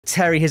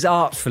Terry has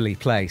artfully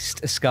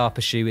placed a Scarpa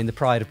shoe in the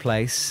pride of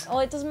place. Oh,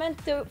 it was meant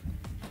to...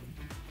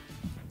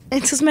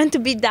 It was meant to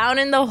be down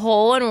in the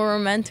hole, and we were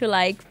meant to,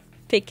 like,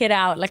 pick it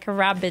out like a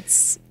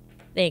rabbit's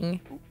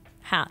thing.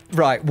 Hat.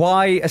 Right,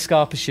 why a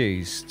Scarpa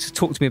shoes?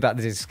 Talk to me about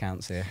the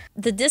discounts here.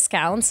 The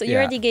discounts, you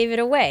already gave it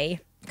away.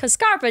 Because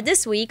Scarpa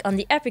this week on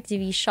the Epic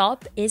TV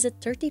shop is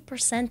at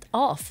 30%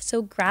 off.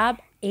 So grab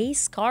a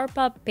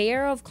Scarpa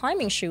pair of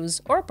climbing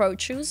shoes or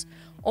approach shoes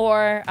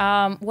or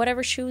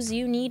whatever shoes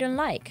you need and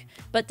like.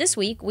 But this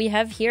week we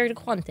have here the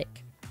Quantic.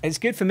 It's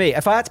good for me.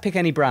 If I had to pick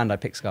any brand,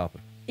 I'd pick Scarpa.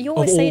 You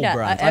always say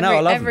that I know, I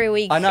love every them.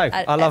 week. I know,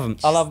 I love them.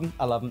 I love them.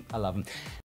 I love them. I love them.